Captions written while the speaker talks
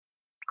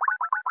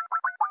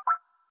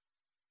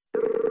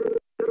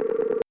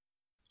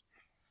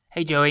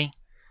Hey, Joey.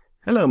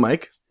 Hello,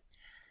 Mike.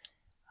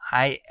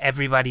 Hi,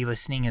 everybody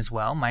listening as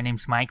well. My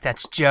name's Mike.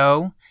 That's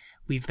Joe.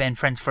 We've been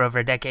friends for over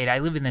a decade. I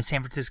live in the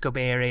San Francisco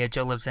Bay Area.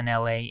 Joe lives in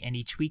LA. And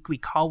each week we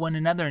call one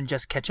another and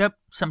just catch up,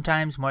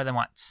 sometimes more than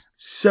once.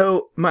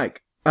 So,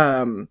 Mike,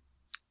 I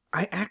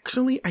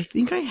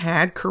think I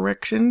had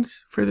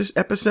corrections for this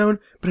episode,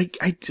 but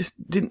I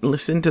just didn't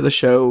listen to the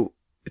show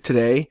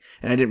today,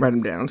 and I didn't write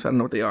them down, so I don't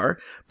know what they are.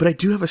 But I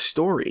do have a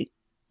story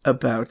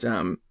about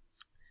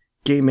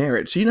gay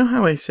marriage. So you know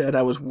how I said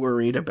I was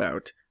worried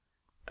about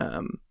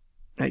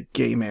like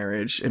gay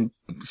marriage and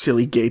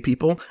silly gay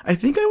people? I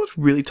think I was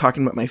really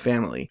talking about my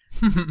family.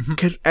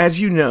 Because as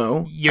you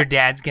know... Your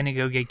dad's going to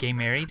go get gay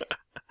married?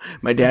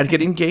 My dad's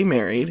getting gay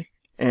married,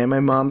 and my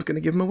mom's going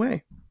to give him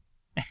away.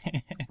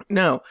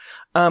 No.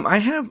 I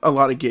have a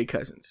lot of gay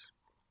cousins.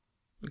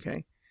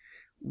 Okay?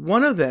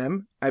 One of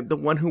them, the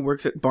one who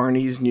works at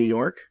Barney's New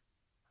York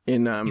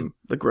in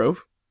the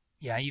Grove.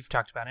 Yeah, you've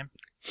talked about him.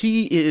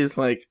 He is,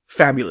 like,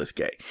 fabulous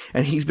gay.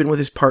 And he's been with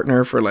his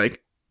partner for,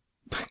 like,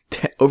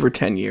 over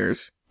 10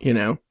 years, you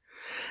know?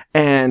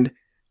 And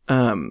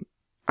I'm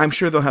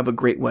sure they'll have a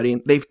great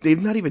wedding.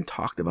 They've not even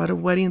talked about a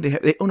wedding.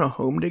 They own a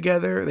home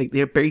together.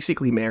 They're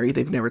basically married.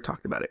 They've never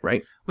talked about it,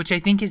 right? Which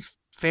I think is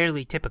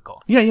fairly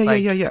typical. Yeah.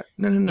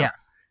 No. Yeah.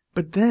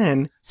 But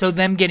then... So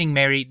them getting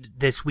married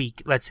this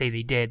week, let's say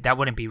they did, that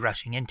wouldn't be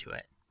rushing into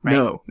it, right?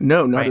 No,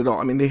 not right. At all.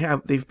 I mean,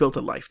 they've built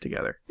a life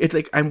together. It's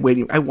like, I'm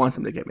waiting. I want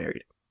them to get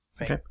married.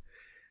 Right. Okay.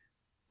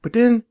 But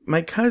then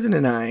my cousin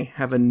and I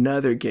have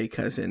another gay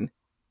cousin.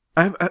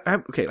 I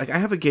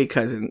have a gay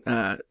cousin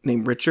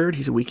named Richard.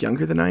 He's a week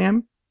younger than I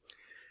am.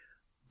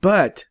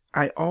 But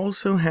I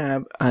also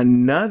have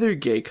another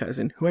gay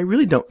cousin who I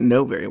really don't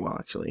know very well,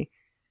 actually,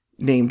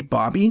 named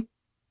Bobby.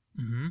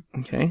 Mm-hmm.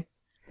 Okay.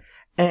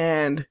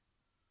 And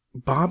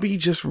Bobby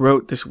just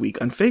wrote this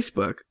week on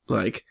Facebook,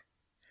 like,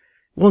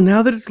 well,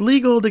 now that it's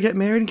legal to get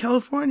married in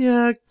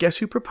California, guess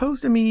who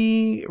proposed to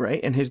me, right?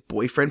 And his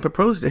boyfriend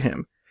proposed to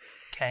him.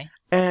 Okay.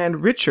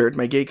 And Richard,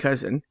 my gay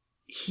cousin,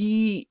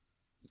 he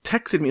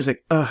texted me. He was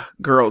like,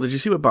 girl, did you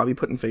see what Bobby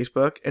put in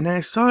Facebook? And then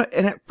I saw it,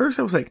 and at first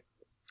I was like,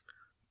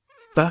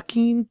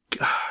 fucking,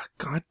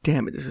 God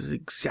damn it, this is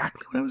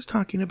exactly what I was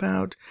talking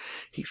about.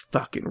 He's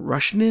fucking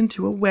rushing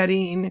into a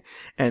wedding,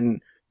 and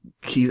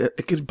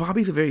because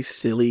Bobby's a very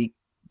silly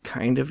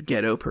kind of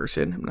ghetto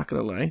person, I'm not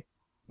gonna lie.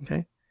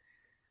 Okay.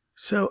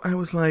 So I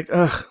was like,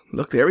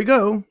 look, there we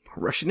go.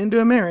 Rushing into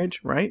a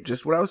marriage, right?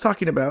 Just what I was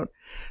talking about.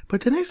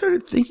 But then I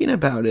started thinking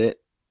about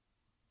it,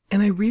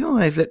 and I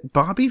realized that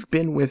Bobby's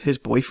been with his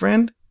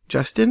boyfriend,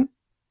 Justin,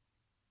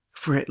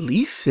 for at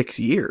least 6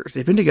 years.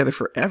 They've been together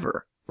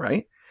forever,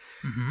 right?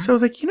 Mm-hmm. So I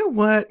was like, you know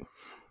what?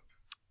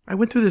 I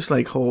went through this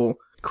like whole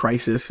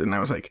crisis, and I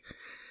was like,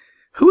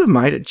 who am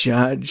I to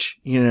judge?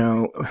 You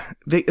know,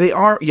 they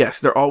are, yes,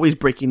 they're always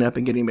breaking up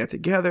and getting back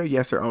together.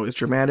 Yes, they're always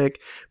dramatic,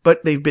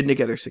 but they've been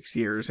together 6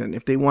 years, and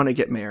if they want to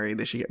get married,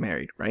 they should get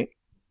married, right?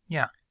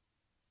 Yeah.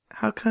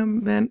 How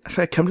come then?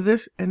 So I come to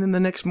this, and then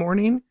the next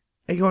morning,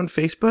 I go on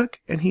Facebook,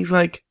 and he's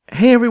like,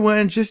 hey,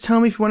 everyone, just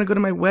tell me if you want to go to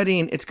my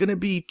wedding. It's going to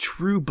be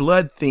True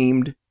Blood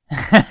themed.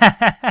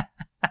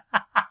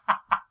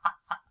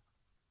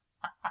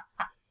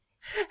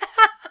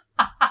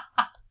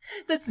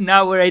 That's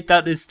not where I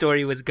thought this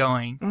story was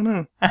going. Oh,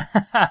 no.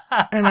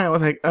 And I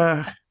was like,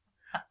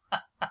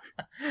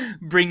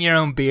 Bring your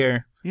own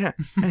beer. Yeah.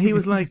 And he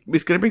was like,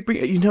 it's going to be,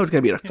 it's going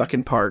to be at a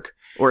fucking park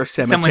or a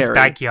cemetery. Someone's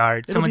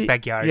backyard. Someone's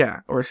backyard.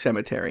 Yeah. Or a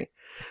cemetery.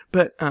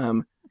 But,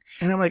 and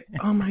I'm like,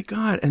 oh my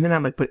God. And then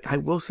I'm like, but I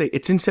will say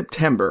it's in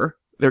September.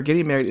 They're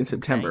getting married in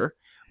September.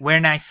 Okay. Wear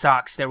nice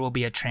socks. There will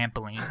be a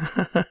trampoline.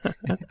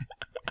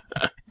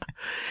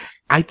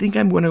 I think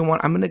I'm going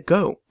to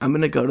go. I'm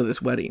going to go to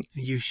this wedding.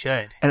 You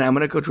should. And I'm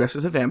going to go dress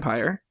as a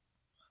vampire.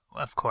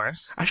 Of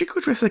course. I should go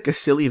dress like a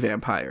silly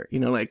vampire, you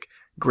know, like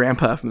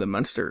Grandpa from the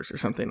Munsters or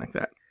something like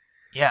that.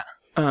 Yeah.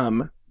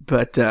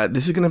 But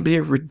this is going to be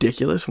a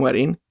ridiculous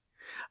wedding.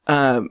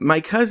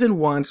 My cousin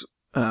wants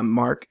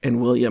Mark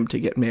and William to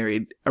get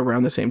married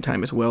around the same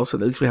time as well. So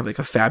they usually have like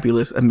a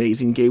fabulous,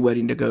 amazing gay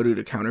wedding to go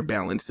to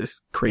counterbalance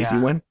this crazy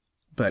one.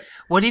 But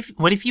what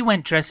if you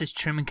went dressed as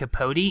Truman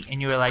Capote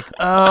and you were like,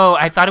 oh,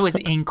 I thought it was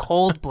In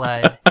Cold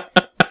Blood,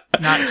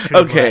 not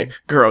True Blood.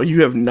 Girl,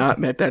 you have not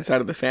met that side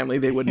of the family.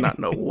 They would not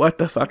know what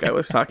the fuck I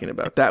was talking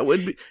about. That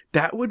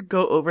would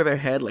go over their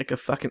head like a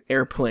fucking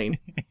airplane.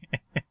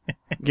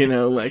 You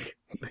know, like,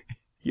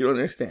 you don't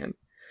understand.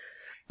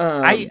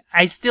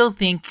 I still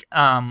think,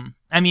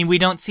 I mean, we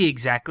don't see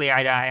exactly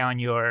eye to eye on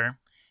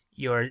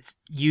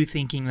you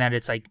thinking that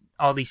it's like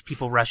all these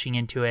people rushing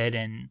into it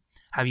and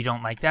how you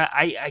don't like that.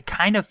 I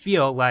kind of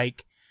feel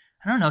like,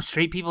 I don't know,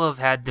 straight people have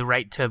had the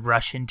right to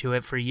rush into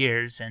it for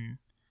years, and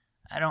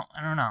I don't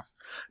know.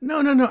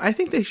 No. I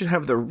think they should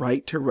have the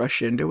right to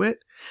rush into it.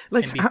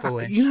 Like, And be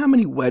foolish. You know how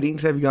many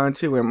weddings I've gone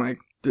to where I'm like,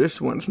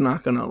 this one's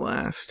not going to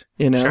last,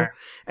 you know? Sure.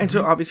 And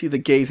so obviously the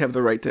gays have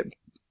the right to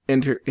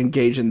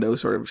engage in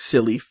those sort of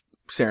silly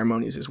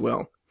ceremonies as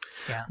well.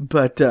 Yeah.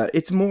 But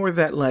it's more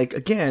that, like,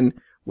 again,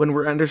 when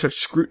we're under such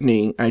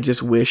scrutiny, I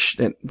just wish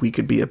that we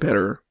could be a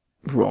better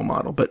role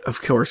model. But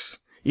of course,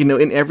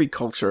 in every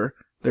culture,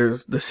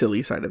 there's the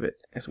silly side of it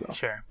as well.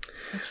 Sure.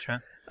 That's true.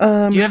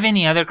 Do you have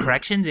any other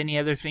corrections? Any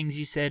other things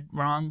you said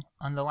wrong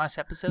on the last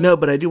episode? No,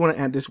 but I do want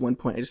to add this one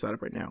point I just thought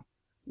of right now.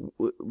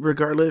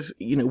 Regardless,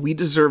 we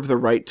deserve the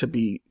right to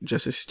be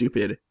just as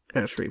stupid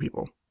as straight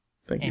people.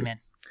 Thank you.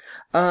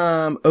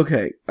 Amen.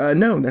 Okay.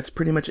 No, that's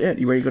pretty much it.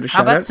 You ready to go to shoutouts?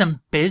 How about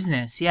some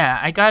business? Yeah,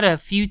 I got a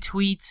few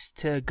tweets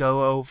to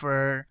go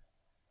over.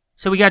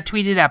 So we got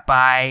tweeted at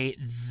by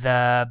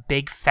the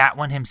big fat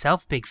one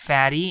himself, Big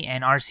Fatty,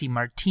 and RC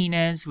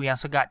Martinez. We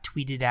also got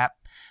tweeted at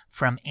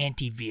from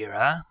Auntie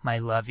Vera, my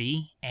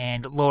lovey,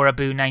 and Laura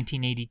Boo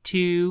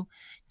 1982.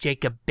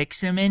 Jacob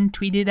Bixaman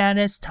tweeted at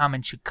us. Tom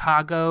in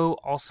Chicago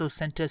also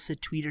sent us a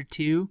tweet or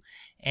two.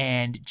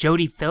 And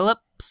Jody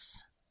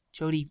Phillips?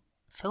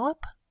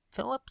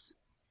 Phillips?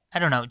 I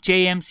don't know.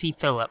 JMC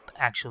Phillip,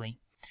 actually,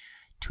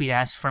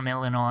 tweeted us from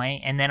Illinois.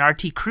 And then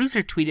RT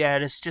Cruiser tweeted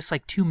at us just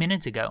like 2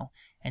 minutes ago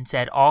and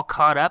said, all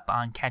caught up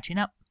on catching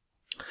up.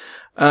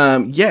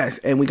 Yes,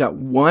 and we got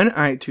one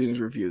iTunes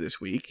review this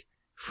week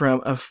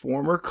from a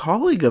former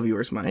colleague of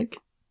yours, Mike.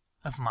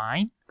 Of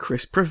mine?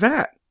 Chris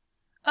Pravat.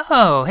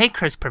 Oh, hey,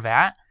 Chris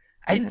Pravat.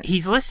 Yeah.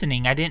 He's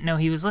listening. I didn't know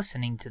he was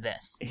listening to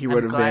this. He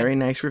wrote a very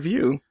nice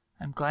review.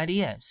 I'm glad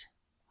he is.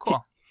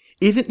 Cool.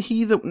 Isn't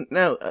he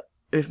now,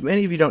 if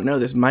many of you don't know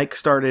this, Mike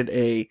started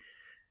a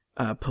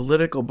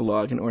political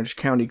blog in Orange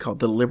County called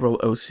The Liberal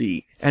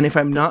OC. And if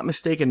I'm not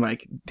mistaken,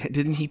 Mike,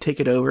 didn't he take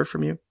it over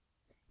from you?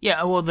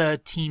 Yeah, well,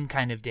 the team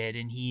kind of did,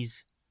 and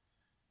he's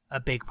a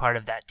big part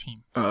of that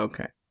team. Oh,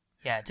 okay.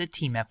 Yeah, it's a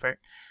team effort.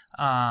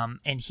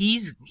 And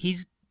he's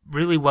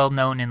really well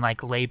known in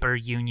like labor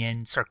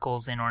union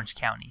circles in Orange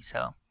County.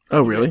 So.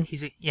 Oh, really?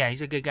 He's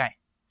a good guy.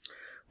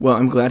 Well,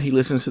 I'm glad he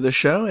listens to the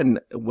show, and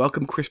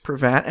welcome Chris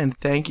Pravat, and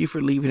thank you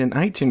for leaving an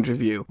iTunes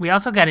review. We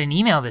also got an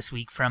email this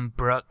week from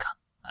Brooke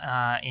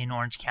in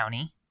Orange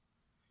County.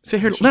 Say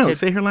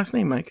her last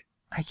name, Mike.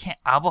 I can't.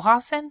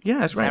 Abelhausen? Yeah,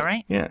 that's right. Is that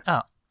right? Yeah.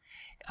 Oh,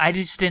 I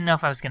just didn't know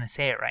if I was going to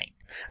say it right.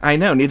 I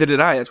know, neither did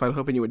I. That's why I was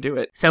hoping you would do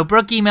it. So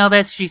Brooke emailed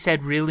us. She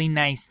said really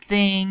nice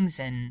things,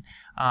 and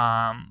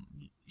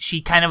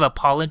she kind of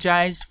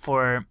apologized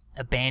for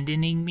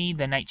abandoning me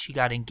the night she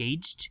got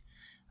engaged.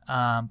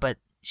 But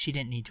she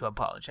didn't need to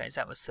apologize.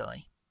 That was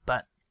silly.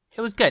 But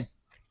it was good.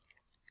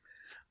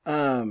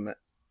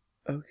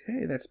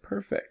 Okay, that's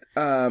perfect.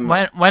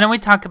 Why don't we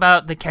talk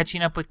about the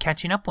Catching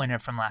Up winner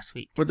from last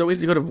week? Well, don't we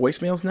have to go to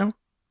voicemails now?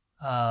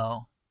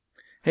 Oh.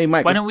 Hey,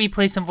 Mike. Why don't we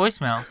play some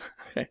voicemails?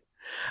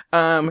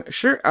 Okay.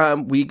 Sure.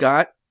 We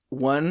got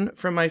one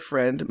from my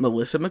friend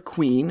Melissa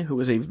McQueen, who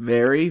is a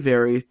very,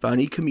 very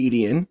funny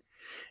comedian.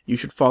 You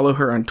should follow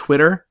her on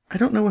Twitter. I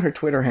don't know what her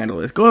Twitter handle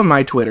is. Go on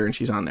my Twitter, and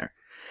she's on there.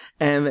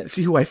 And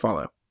see who I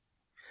follow.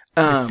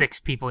 The 6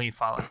 people you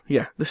follow.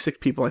 Yeah, the 6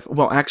 people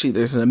well, actually,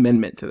 there's an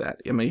amendment to that.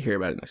 I'm going to hear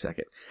about it in a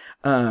second.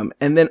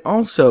 And then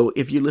also,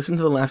 if you listen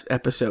to the last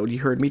episode, you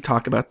heard me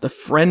talk about the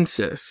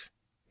Friendsis.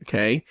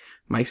 Okay?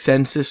 My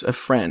census of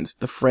friends.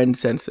 The Friend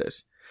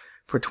Census.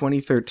 For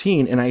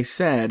 2013. And I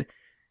said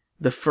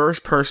the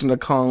first person to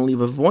call and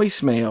leave a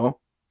voicemail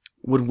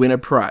would win a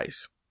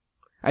prize.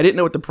 I didn't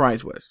know what the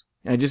prize was.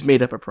 And I just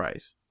made up a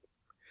prize.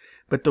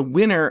 But the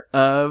winner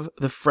of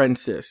the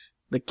Friendsis,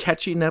 the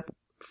Catching Up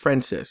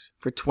Friendsis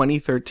for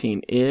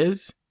 2013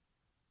 is...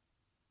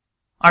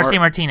 RC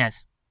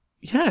Martinez.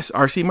 Yes,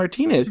 RC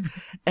Martinez.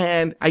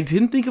 And I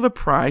didn't think of a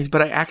prize,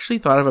 but I actually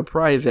thought of a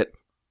prize that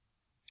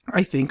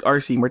I think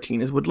RC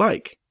Martinez would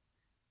like.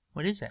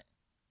 What is it?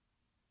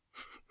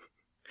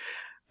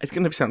 It's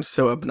going to sound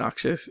so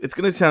obnoxious. It's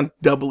going to sound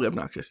doubly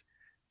obnoxious.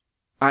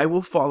 I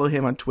will follow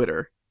him on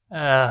Twitter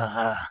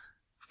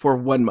for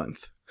 1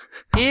 month.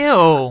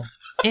 Ew.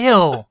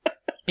 Ew.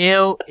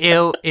 Ew,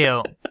 ew,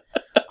 ew.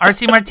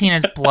 RC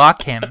Martinez,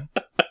 block him.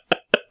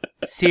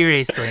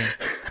 Seriously.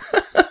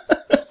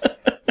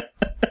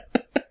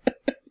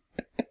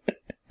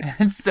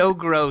 It's so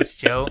gross,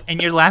 Joe.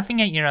 And you're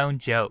laughing at your own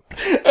joke.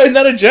 It's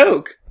not a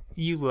joke.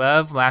 You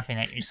love laughing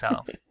at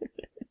yourself.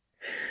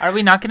 Are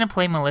we not going to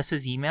play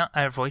Melissa's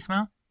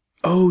voicemail?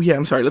 Oh, yeah,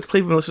 I'm sorry. Let's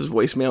play Melissa's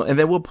voicemail, and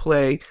then we'll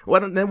play...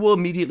 then we'll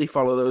immediately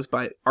follow those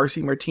by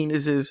RC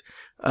Martinez's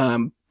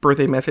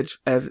birthday message,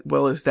 as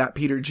well as that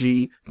Peter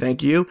G,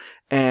 thank you,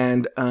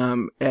 and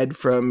Ed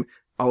from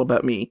All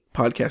About Me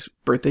podcast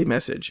birthday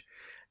message.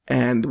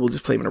 And we'll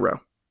just play them in a row.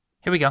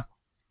 Here we go.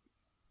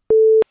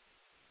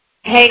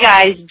 Hey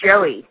guys,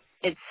 Joey.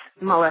 It's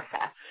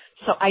Melissa.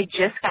 So I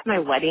just got my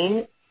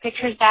wedding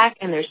pictures back,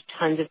 and there's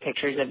tons of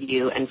pictures of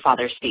you and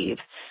Father Steve.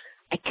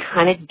 I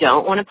kind of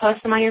don't want to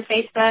post them on your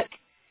Facebook.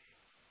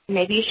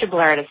 Maybe you should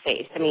blur out his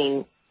face. I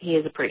mean, he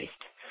is a priest.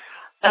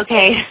 Okay,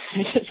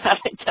 I just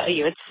have to tell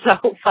you, it's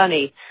so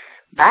funny.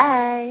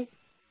 Bye.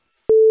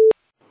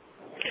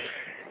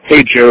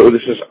 Hey, Joe,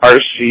 this is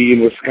RC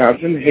in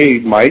Wisconsin. Hey,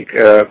 Mike,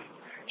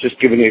 just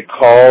giving you a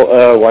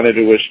call. Wanted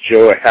to wish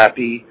Joe a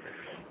happy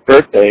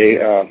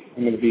birthday. I'm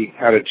going to be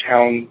out of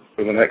town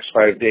for the next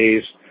 5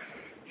 days,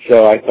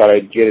 so I thought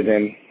I'd get it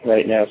in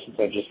right now since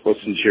I just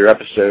listened to your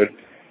episode.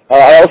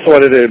 I also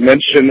wanted to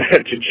mention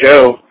to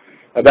Joe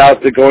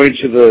about the going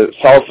to the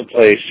salsa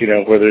place, you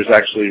know, where there's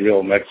actually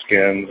real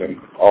Mexicans and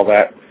all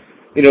that.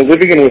 You know,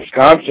 living in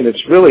Wisconsin,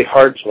 it's really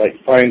hard to, like,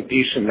 find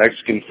decent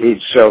Mexican food.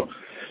 So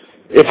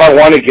if I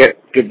want to get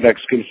good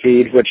Mexican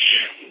food, which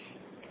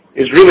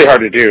is really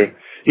hard to do,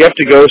 you have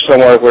to go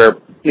somewhere where,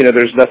 you know,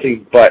 there's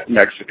nothing but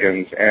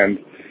Mexicans. And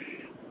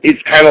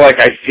it's kind of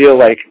like I feel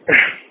like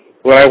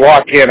when I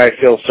walk in, I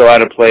feel so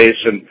out of place.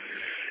 And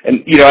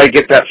you know, I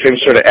get that same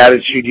sort of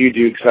attitude you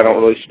do because I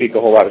don't really speak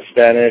a whole lot of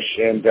Spanish.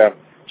 And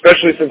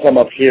especially since I'm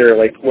up here,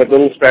 like, what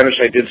little Spanish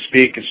I did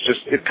speak,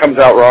 it comes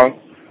out wrong.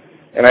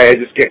 And I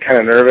just get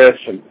kind of nervous.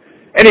 And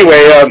anyway,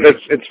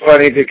 it's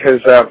funny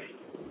because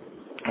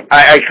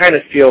I kind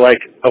of feel like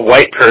a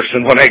white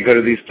person when I go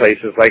to these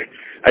places. Like,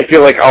 I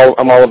feel like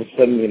I'm all of a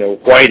sudden, you know,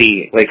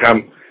 whitey. Like,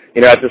 I'm,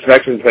 you know, at this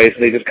Mexican place,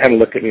 and they just kind of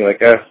look at me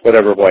like,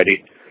 whatever,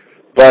 whitey.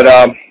 But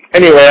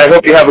anyway, I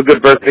hope you have a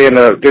good birthday and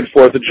a good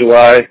 4th of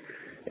July.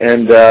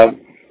 And I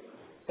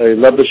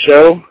love the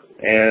show,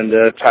 and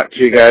talk to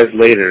you guys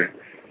later.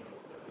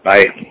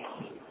 Bye.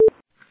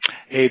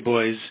 Hey,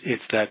 boys,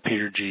 it's that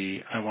Peter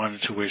G. I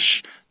wanted to wish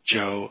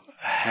Joe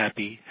a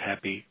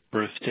happy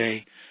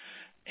birthday.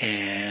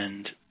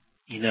 And,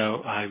 you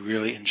know, I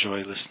really enjoy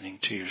listening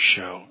to your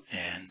show,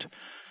 and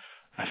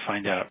I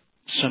find out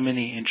so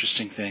many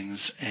interesting things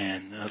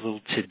and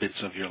little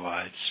tidbits of your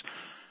lives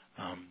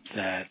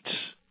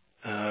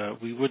that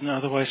we wouldn't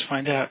otherwise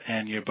find out,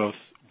 and you're both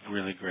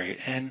really great.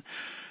 And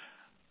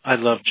I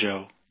love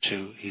Joe,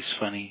 too. He's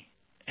funny,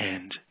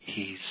 and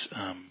he's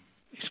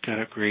got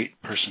a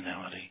great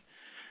personality,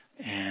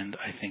 and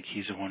I think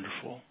he's a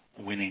wonderful,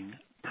 winning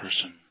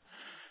person.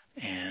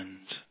 And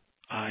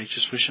I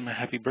just wish him a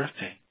happy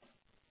birthday.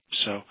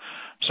 So,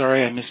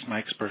 sorry I missed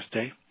Mike's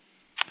birthday,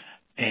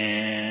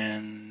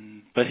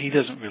 but he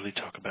doesn't really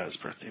talk about his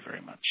birthday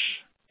very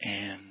much.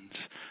 And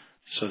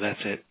so that's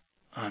it.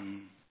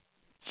 I'm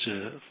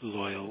a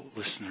loyal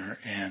listener,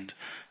 and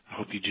I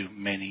hope you do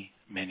many,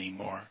 many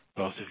more,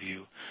 both of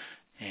you.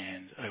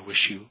 And I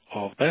wish you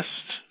all the best,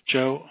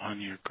 Joe,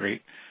 on your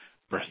great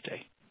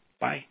birthday.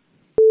 Bye.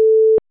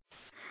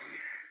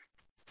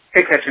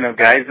 Hey, catching up,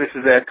 guys. This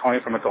is Ed calling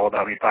from It's All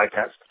About Me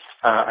podcast.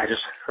 I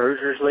just heard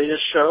your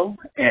latest show,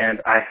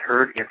 and I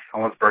heard it's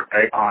someone's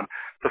birthday on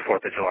the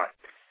 4th of July.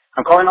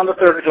 I'm calling on the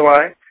 3rd of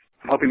July.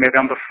 I'm hoping maybe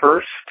I'm the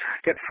first to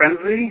get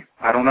friendly.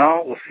 I don't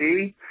know. We'll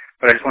see.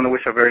 But I just want to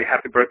wish a very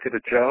happy birthday to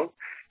Joe,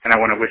 and I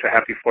want to wish a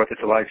happy 4th of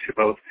July to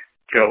both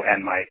Joe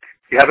and Mike.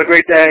 You have a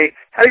great day.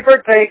 Happy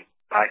birthday.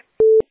 Bye.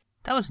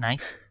 That was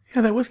nice.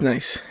 Yeah, that was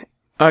nice.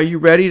 Are you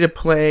ready to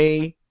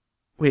play?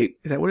 Wait,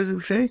 what did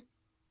we say?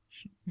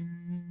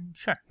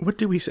 Sure. What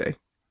did we say?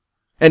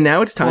 And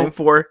now it's time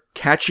for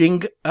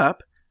Catching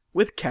Up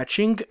with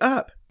Catching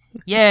Up.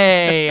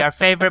 Yay, our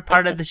favorite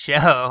part of the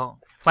show.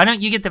 Why don't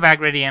you get the bag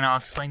ready and I'll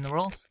explain the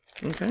rules?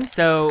 Okay.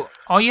 So,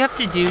 all you have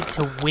to do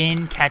to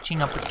win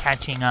Catching Up with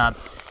Catching Up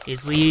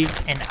is leave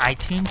an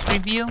iTunes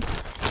review.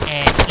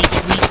 And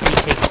each week we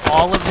take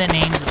all of the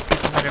names of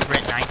people that have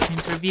written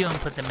iTunes review and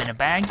put them in a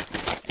bag.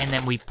 And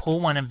then we pull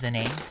one of the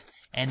names.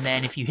 And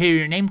then if you hear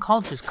your name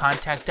called, just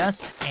contact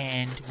us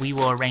and we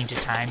will arrange a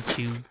time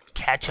to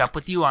catch up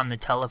with you on the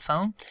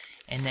telephone.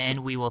 And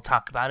then we will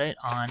talk about it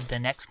on the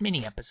next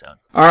mini episode.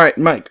 All right,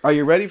 Mike, are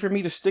you ready for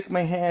me to stick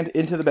my hand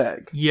into the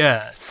bag?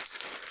 Yes.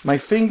 My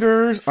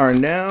fingers are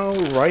now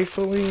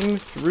rifling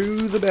through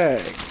the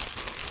bag.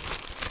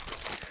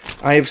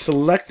 I have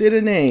selected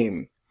a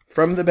name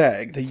from the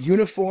bag, the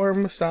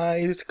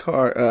uniform-sized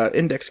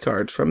index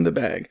cards from the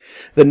bag.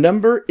 The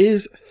number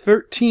is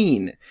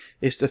 13.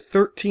 It's the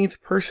 13th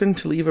person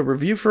to leave a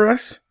review for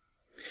us.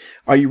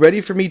 Are you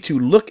ready for me to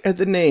look at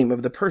the name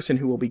of the person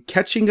who will be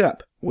catching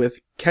up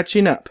with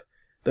Catching Up?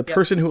 The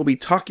person who will be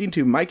talking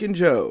to Mike and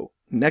Joe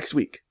next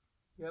week.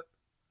 Yep.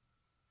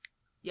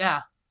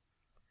 Yeah.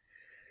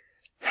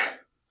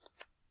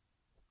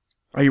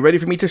 Are you ready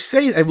for me to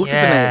say? I've looked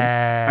at the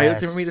name. Are you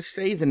ready for me Yes. to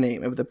say the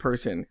name of the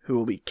person who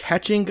will be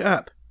catching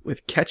up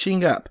with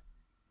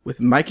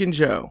Mike and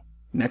Joe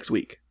next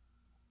week?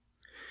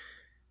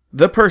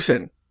 The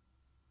person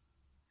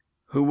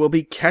who will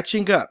be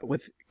catching up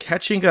with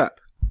Catching Up.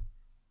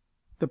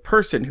 The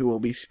person who will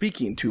be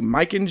speaking to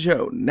Mike and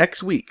Joe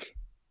next week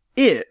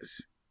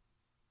is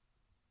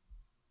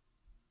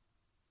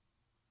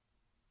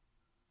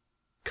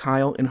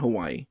Kyle in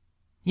Hawaii.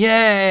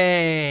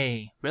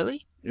 Yay!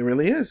 Really? It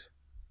really is.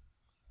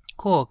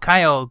 Cool.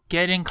 Kyle,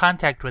 get in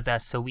contact with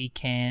us so we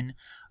can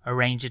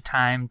arrange a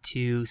time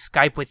to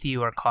Skype with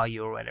you or call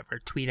you or whatever.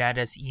 Tweet at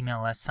us,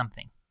 email us,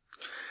 something.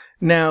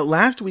 Now,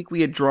 last week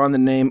we had drawn the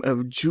name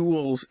of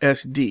Jules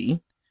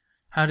SD.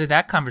 How did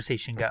that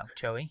conversation go,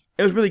 Joey?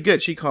 It was really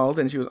good. She called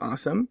and she was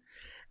awesome.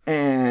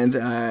 And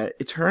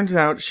it turns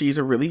out she's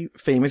a really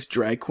famous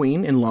drag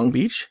queen in Long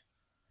Beach.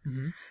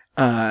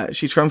 Mm-hmm.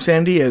 She's from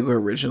San Diego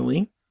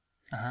originally.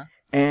 Uh-huh.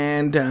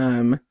 And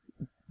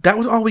that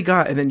was all we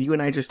got. And then you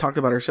and I just talked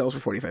about ourselves for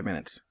 45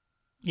 minutes.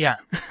 Yeah.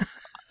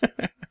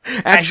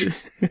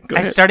 Actually,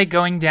 I started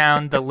going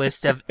down the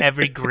list of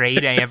every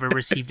grade I ever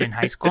received in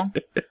high school.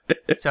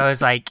 So I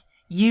was like,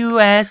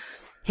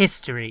 U.S.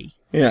 history,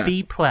 Yeah.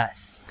 B+.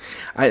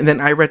 And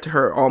then I read to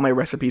her all my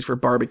recipes for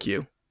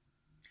barbecue.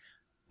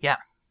 Yeah.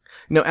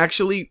 No,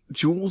 actually,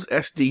 Jules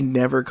SD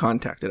never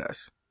contacted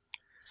us.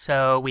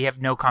 So we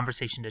have no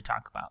conversation to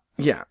talk about.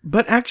 Yeah,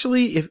 but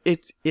actually,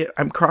 if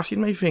I'm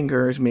crossing my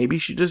fingers, maybe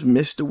she just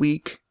missed a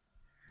week.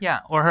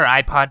 Yeah, or her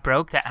iPod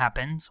broke, that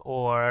happens,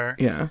 or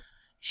Yeah.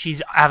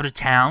 she's out of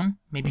town.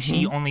 Maybe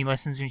she only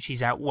listens when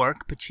she's at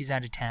work, but she's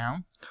out of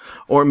town.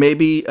 Or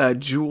maybe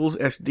Jules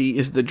SD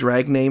is the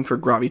drag name for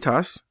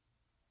Gravitas.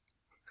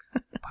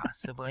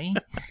 Possibly.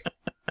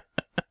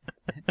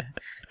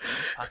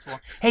 Possible.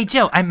 Hey,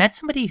 Joe, I met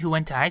somebody who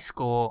went to high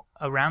school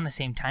around the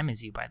same time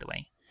as you, by the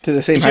way. To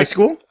the same high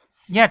school?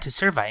 Yeah, to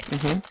Servite.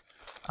 Mm-hmm.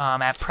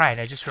 At Pride.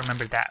 I just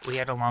remembered that. We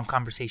had a long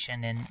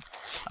conversation,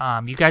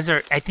 and you guys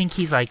are, I think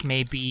he's like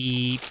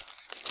maybe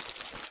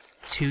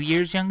 2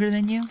 years younger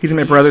than you. He's in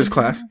my brother's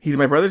class. He's in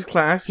my brother's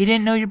class. He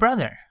didn't know your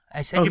brother.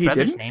 I said your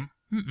brother's name.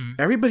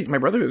 Everybody, my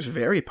brother is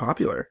very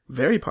popular.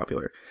 Very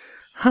popular.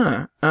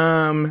 Huh.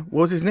 What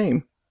was his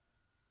name?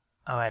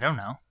 Oh, I don't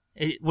know.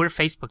 We're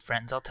Facebook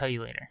friends. I'll tell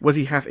you later. Was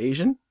he half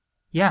Asian?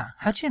 Yeah.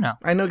 How'd you know?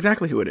 I know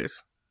exactly who it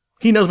is.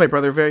 He knows my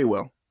brother very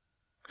well.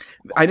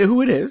 I know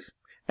who it is,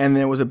 and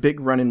there was a big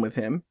run-in with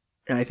him,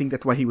 and I think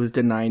that's why he was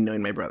denying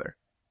knowing my brother.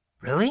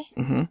 Really?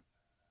 Mm-hmm.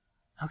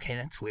 Okay,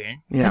 that's weird.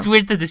 Yeah. It's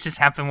weird that this just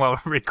happened while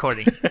we're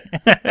recording.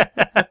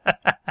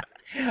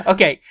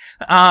 Okay.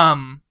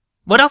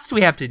 What else do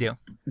we have to do?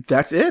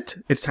 That's it.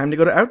 It's time to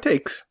go to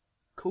outtakes.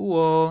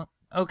 Cool.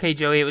 Okay,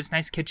 Joey, it was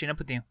nice catching up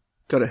with you.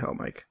 Go to hell,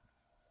 Mike.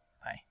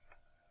 Bye.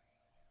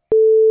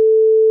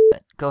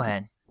 Go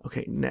ahead.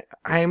 Okay,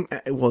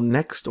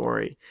 next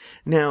story.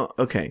 Now,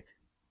 okay,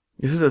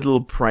 this is a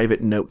little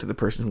private note to the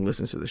person who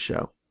listens to the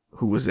show,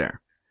 who was there.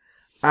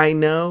 I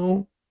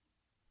don't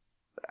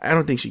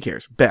think she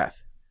cares.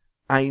 Beth,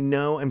 I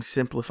know I'm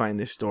simplifying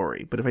this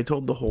story, but if I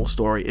told the whole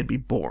story, it'd be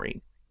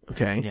boring.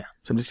 Okay? Yeah.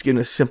 So I'm just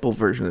giving a simple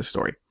version of the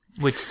story.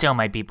 Which still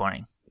might be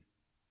boring.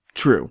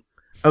 True.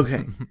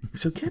 Okay,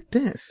 so get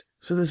this.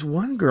 So this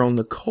one girl,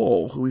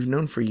 Nicole, who we've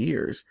known for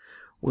years,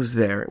 was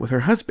there with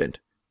her husband.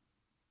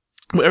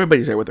 Well,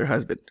 everybody's there with their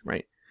husband,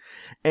 right?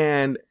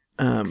 And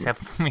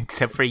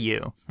except for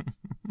you.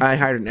 I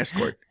hired an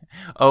escort.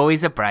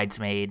 Always a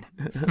bridesmaid.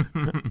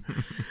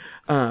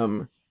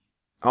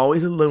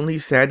 Always a lonely,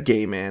 sad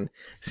gay man.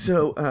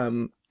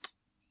 So,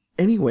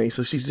 anyway,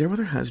 so she's there with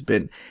her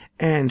husband,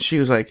 and she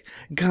was like,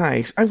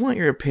 guys, I want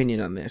your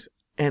opinion on this.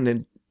 And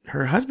then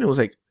her husband was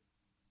like,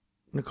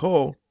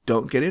 Nicole,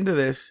 don't get into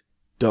this.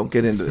 Don't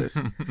get into this.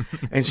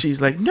 And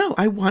she's like, no,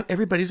 I want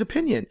everybody's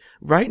opinion.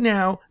 Right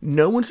now,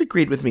 no one's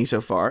agreed with me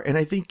so far, and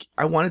I think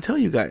I want to tell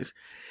you guys.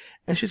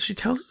 And she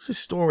tells us a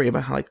story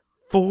about how, like,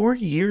 4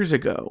 years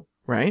ago,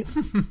 right?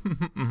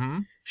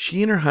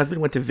 She and her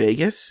husband went to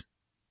Vegas.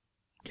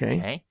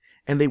 Okay.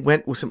 And they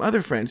went with some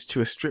other friends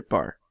to a strip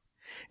bar.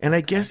 And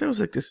I guess there was,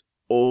 like, this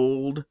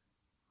old,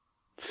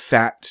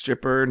 fat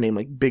stripper named,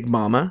 like, Big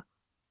Mama.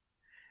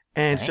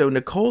 And so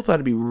Nicole thought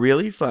it'd be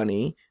really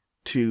funny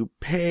to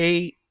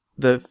pay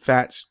the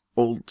fat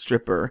old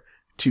stripper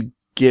to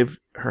give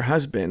her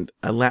husband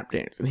a lap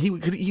dance. And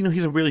because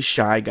he's a really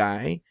shy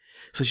guy.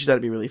 So she thought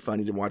it'd be really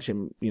funny to watch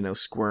him,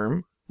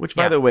 squirm. Which,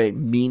 by the way,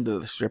 mean to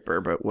the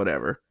stripper, but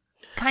whatever.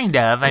 Kind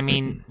of. I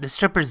mean, the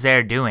stripper's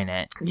there doing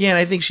it. Yeah, and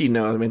I think she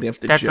knows. I mean, that's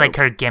joke. Like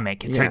her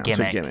gimmick. It's her gimmick.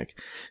 It's her gimmick.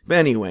 But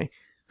anyway,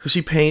 so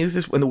she pays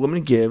this when the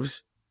woman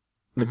gives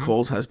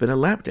Nicole's husband a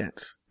lap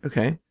dance.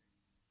 Okay?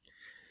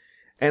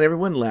 And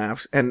everyone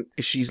laughs, and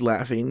she's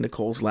laughing,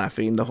 Nicole's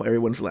laughing,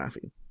 everyone's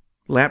laughing.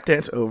 Lap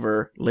dance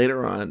over.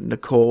 Later on,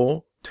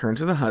 Nicole turns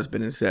to the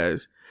husband and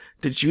says,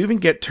 did you even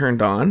get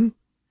turned on?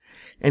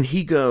 And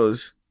he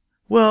goes,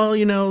 well,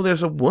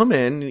 there's a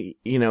woman,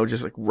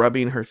 just like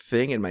rubbing her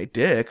thing in my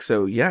dick.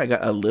 So yeah, I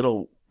got a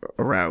little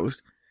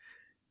aroused.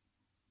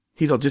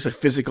 He's all just a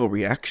physical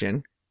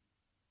reaction.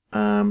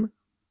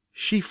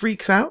 She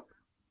freaks out,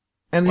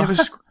 and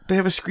they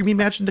have a screaming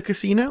match in the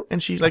casino,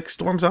 and she like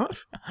storms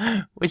off.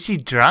 Was she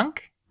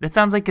drunk? That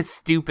sounds like a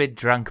stupid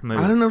drunk move.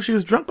 I don't know if she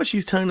was drunk, but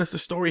she's telling us the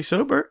story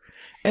sober.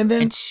 And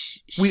then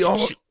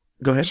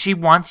go ahead. She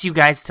wants you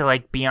guys to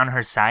like be on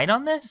her side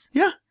on this?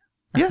 Yeah.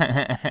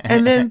 Yeah.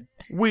 And then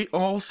we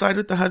all side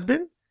with the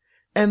husband.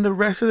 And the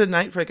rest of the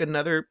night, for like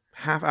another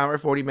half hour,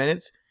 40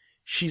 minutes,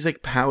 she's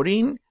like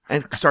pouting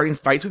and starting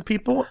fights with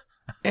people.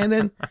 And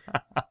then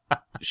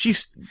she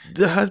and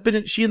the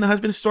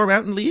husband storm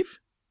out and leave.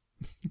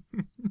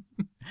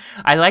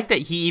 I like that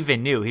he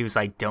even knew. He was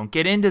like, don't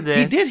get into this.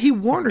 He did. He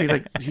warned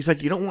her. He's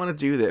like, you don't want to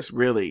do this.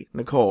 Really,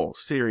 Nicole,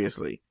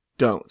 seriously,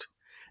 don't.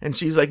 And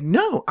she's like,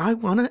 no, I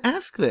want to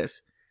ask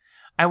this.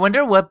 I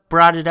wonder what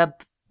brought it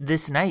up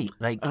this night.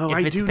 Like, if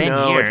I it's do been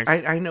know. years.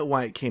 I know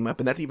why it came up,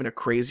 and that's even a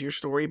crazier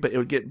story, but it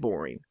would get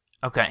boring.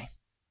 Okay.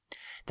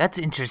 That's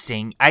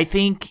interesting. I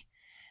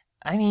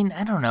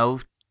don't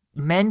know.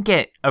 Men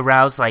get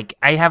aroused, like,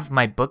 I have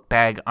my book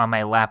bag on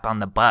my lap on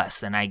the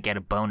bus, and I get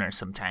a boner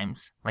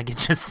sometimes. Like,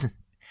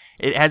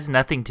 it has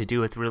nothing to do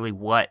with really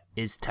what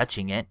is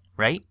touching it,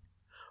 right?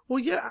 Well,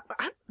 yeah,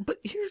 but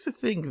here's the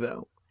thing,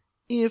 though.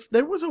 If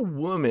there was a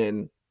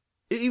woman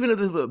even if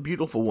there's a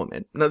beautiful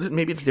woman, now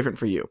maybe it's different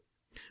for you,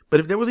 but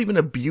if there was even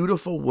a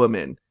beautiful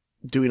woman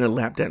doing a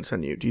lap dance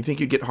on you, do you think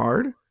you'd get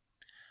hard?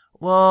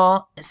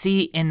 Well,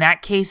 see, in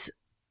that case,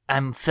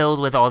 I'm filled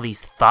with all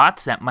these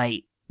thoughts that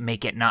might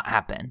make it not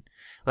happen.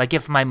 Like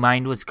if my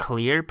mind was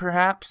clear,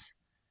 perhaps.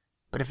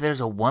 But if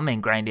there's a woman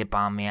grinding up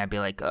on me, I'd be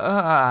like,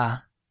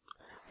 ah.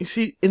 You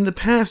see, in the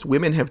past,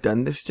 women have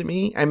done this to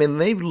me. I mean,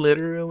 they've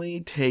literally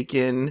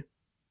taken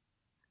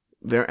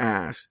their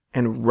ass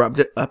and rubbed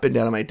it up and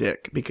down on my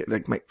dick. Because,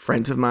 like, my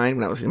friends of mine,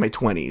 when I was in my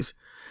 20s,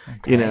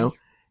 Okay. you know,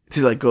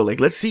 to like go like,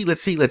 let's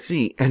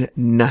see. And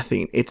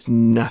nothing. It's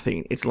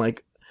nothing. It's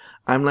like,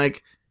 I'm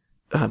like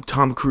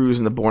Tom Cruise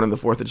in the Born on the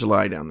 4th of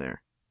July down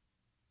there.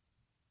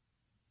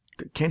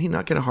 Can he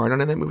not get a hard on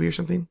in that movie or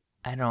something?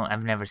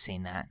 I've never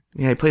seen that.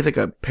 Yeah, he plays like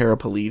a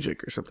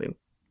paraplegic or something.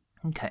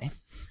 Okay.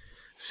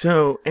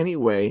 So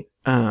anyway,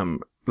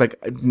 like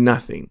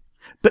nothing.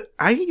 But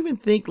I even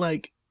think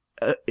like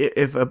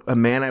if a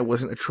man I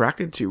wasn't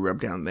attracted to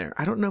rubbed down there,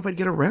 I don't know if I'd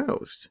get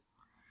aroused.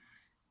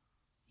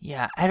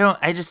 Yeah,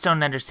 I just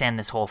don't understand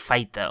this whole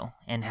fight though,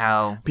 and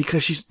how.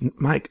 Because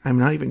Mike, I'm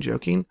not even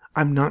joking.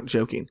 I'm not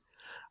joking.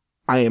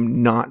 I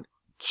am not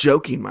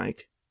joking,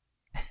 Mike.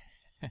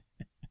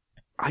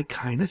 I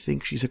kind of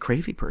think she's a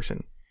crazy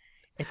person.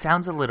 It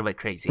sounds a little bit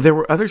crazy. There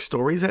were other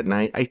stories that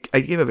night. I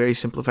gave a very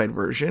simplified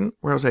version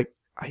where I was like,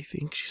 I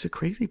think she's a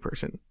crazy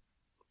person.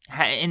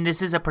 And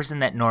this is a person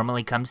that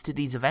normally comes to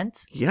these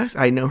events? Yes,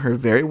 I know her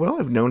very well.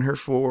 I've known her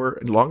for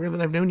longer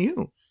than I've known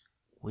you.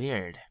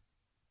 Weird.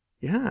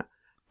 Yeah.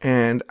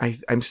 And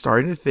I'm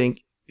starting to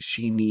think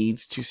she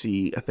needs to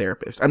see a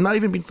therapist. I'm not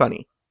even being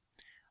funny.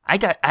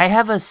 I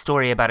have a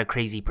story about a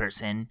crazy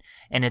person,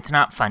 and it's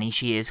not funny.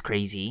 She is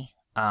crazy.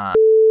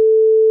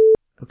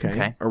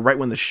 Okay. Or right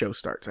when the show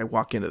starts, I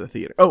walk into the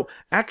theater. Oh,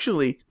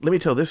 actually, let me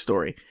tell this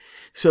story.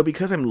 So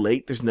because I'm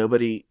late, there's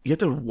nobody. You have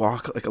to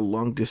walk like a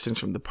long distance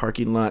from the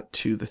parking lot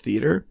to the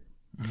theater.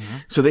 Mm-hmm.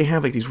 So they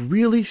have like these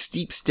really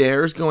steep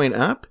stairs going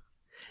up,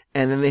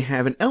 and then they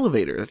have an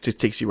elevator that just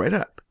takes you right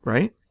up,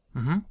 right?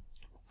 Mm-hmm.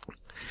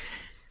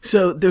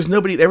 So there's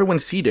nobody.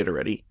 Everyone's seated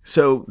already.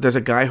 So there's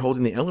a guy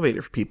holding the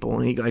elevator for people,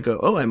 and I go,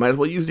 "Oh, I might as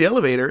well use the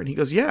elevator." And he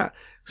goes, "Yeah."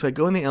 So I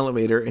go in the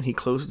elevator, and he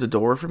closes the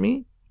door for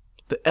me.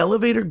 The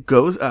elevator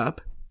goes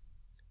up,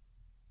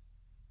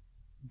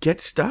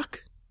 gets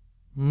stuck.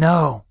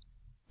 No.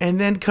 And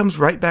then comes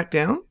right back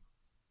down.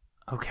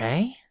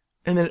 Okay.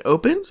 And then it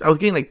opens. I was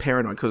getting like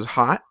paranoid because it's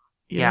hot.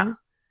 You know?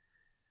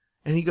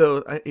 And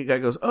the guy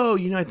goes, "Oh,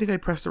 I think I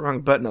pressed the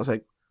wrong button." I was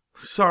like,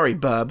 "Sorry,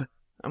 bub.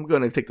 I'm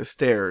going to take the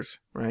stairs."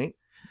 Right?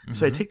 Mm-hmm.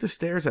 So I take the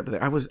stairs up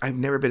there. I've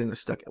never been in a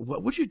stuck.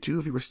 What would you do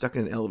if you were stuck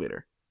in an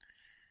elevator?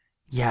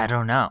 Yeah, I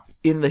don't know.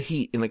 In the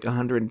heat, in like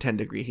 110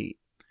 degree heat.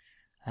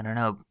 I don't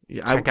know.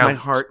 Yeah, my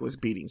heart was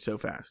beating so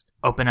fast.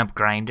 Open up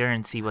Grindr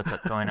and see what's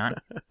going on.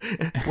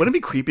 Wouldn't it be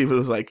creepy if it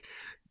was like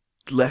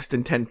less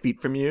than 10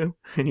 feet from you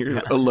and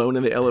you're alone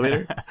in the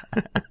elevator?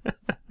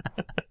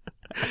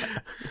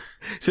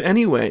 So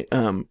anyway,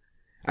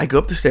 I go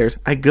up the stairs.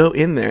 I go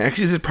in there.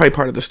 Actually, this is probably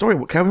part of the story.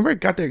 I remember I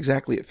got there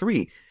exactly at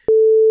 3.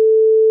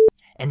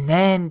 And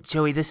then,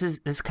 Joey,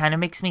 this kind of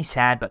makes me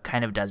sad, but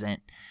kind of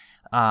doesn't.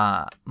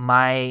 I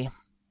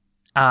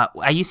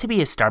used to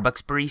be a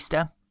Starbucks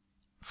barista.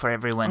 For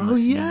everyone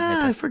listening. Oh,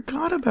 yeah, I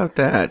forgot about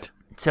that.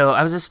 So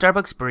I was a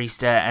Starbucks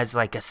barista as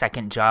like a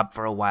second job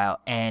for a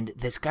while. And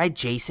this guy,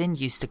 Jason,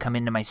 used to come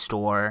into my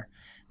store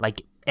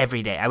like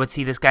every day. I would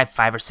see this guy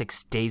 5 or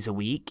 6 days a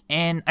week.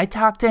 And I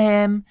talked to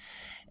him.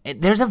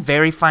 There's a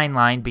very fine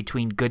line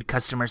between good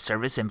customer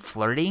service and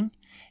flirting.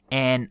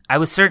 And I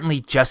was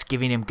certainly just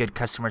giving him good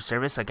customer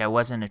service. Like I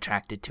wasn't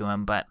attracted to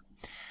him, but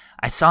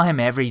I saw him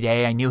every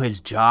day. I knew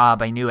his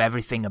job. I knew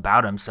everything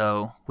about him.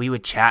 So we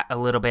would chat a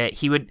little bit.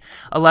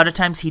 A lot of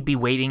times he'd be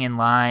waiting in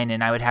line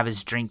and I would have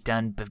his drink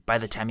done by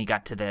the time he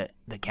got to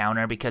the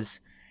counter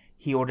because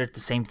he ordered the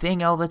same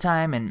thing all the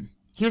time and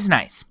he was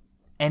nice.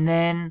 And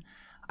then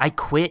I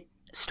quit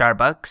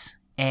Starbucks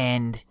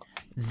and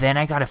then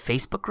I got a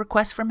Facebook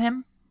request from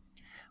him,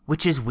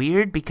 which is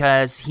weird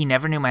because he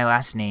never knew my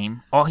last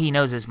name. All he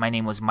knows is my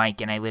name was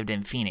Mike and I lived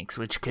in Phoenix,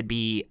 which could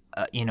be,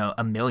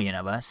 a million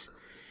of us.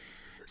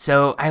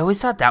 So I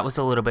always thought that was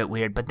a little bit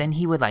weird, but then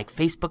he would like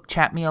Facebook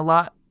chat me a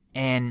lot.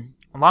 And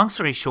long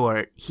story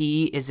short,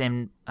 he is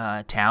in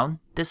town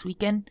this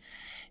weekend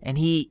and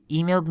he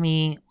emailed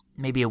me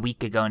maybe a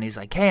week ago and he's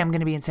like, "Hey, I'm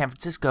going to be in San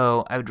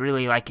Francisco. I would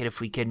really like it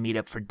if we could meet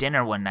up for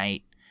dinner one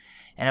night."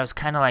 And I was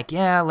kind of like,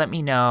 "Yeah, let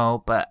me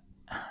know." But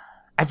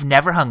I've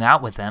never hung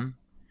out with him.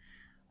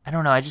 I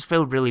don't know. I just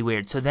feel really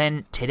weird. So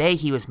then today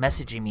he was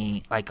messaging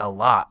me like a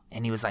lot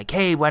and he was like,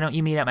 "Hey, why don't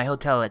you meet at my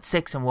hotel at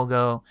 6 and we'll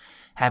go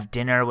have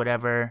dinner or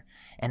whatever."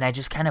 And I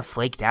just kind of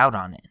flaked out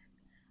on it.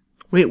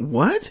 Wait,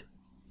 what?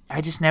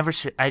 I just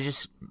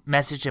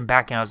messaged him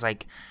back and I was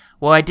like,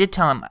 well, I did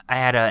tell him I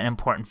had an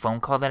important phone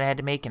call that I had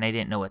to make and I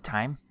didn't know what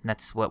time. And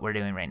that's what we're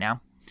doing right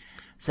now.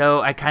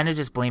 So I kind of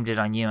just blamed it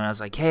on you and I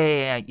was like,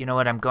 "Hey, you know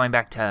what? I'm going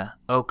back to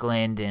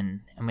Oakland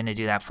and I'm going to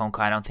do that phone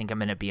call. I don't think I'm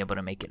going to be able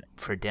to make it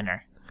for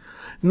dinner."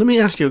 Let me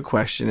ask you a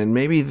question, and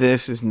maybe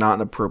this is not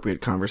an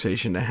appropriate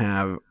conversation to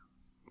have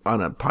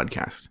on a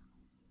podcast.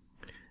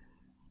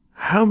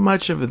 How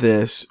much of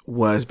this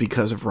was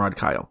because of Rod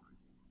Kyle?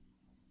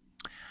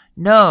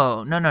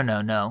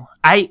 No.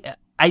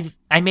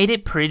 I made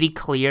it pretty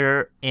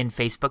clear in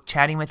Facebook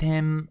chatting with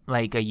him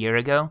like a year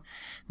ago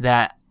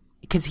that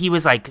because he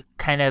was like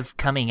kind of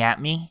coming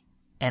at me,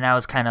 and I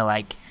was kind of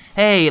like,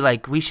 hey,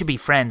 like we should be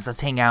friends.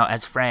 Let's hang out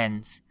as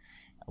friends.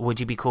 Would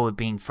you be cool with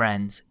being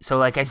friends? So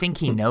like I think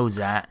he knows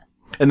that.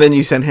 And then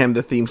you sent him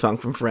the theme song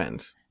from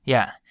Friends.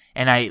 Yeah.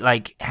 And I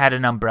like had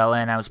an umbrella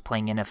and I was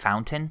playing in a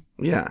fountain.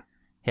 Yeah.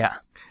 Yeah.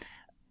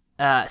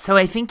 So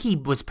I think he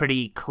was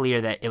pretty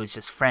clear that it was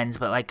just friends,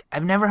 but like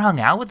I've never hung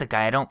out with the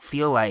guy. I don't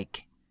feel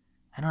like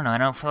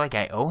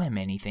I owe him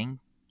anything.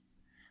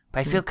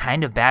 But I feel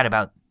kind of bad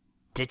about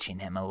ditching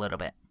him a little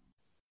bit.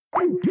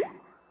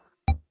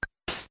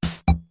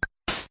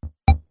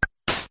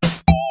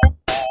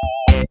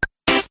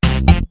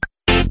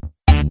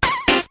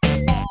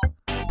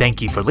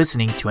 Thank you for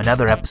listening to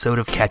another episode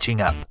of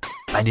Catching Up.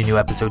 Find a new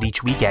episode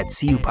each week at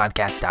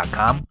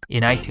cupodcast.com,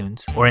 in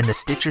iTunes, or in the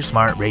Stitcher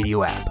Smart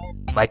Radio app.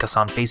 Like us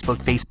on Facebook,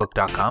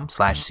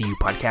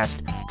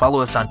 facebook.com/cupodcast. Follow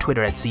us on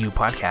Twitter at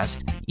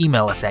cupodcast.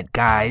 Email us at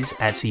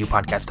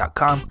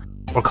guys@cupodcast.com,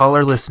 or call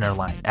our listener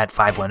line at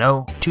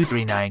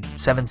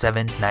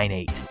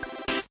 510-239-7798.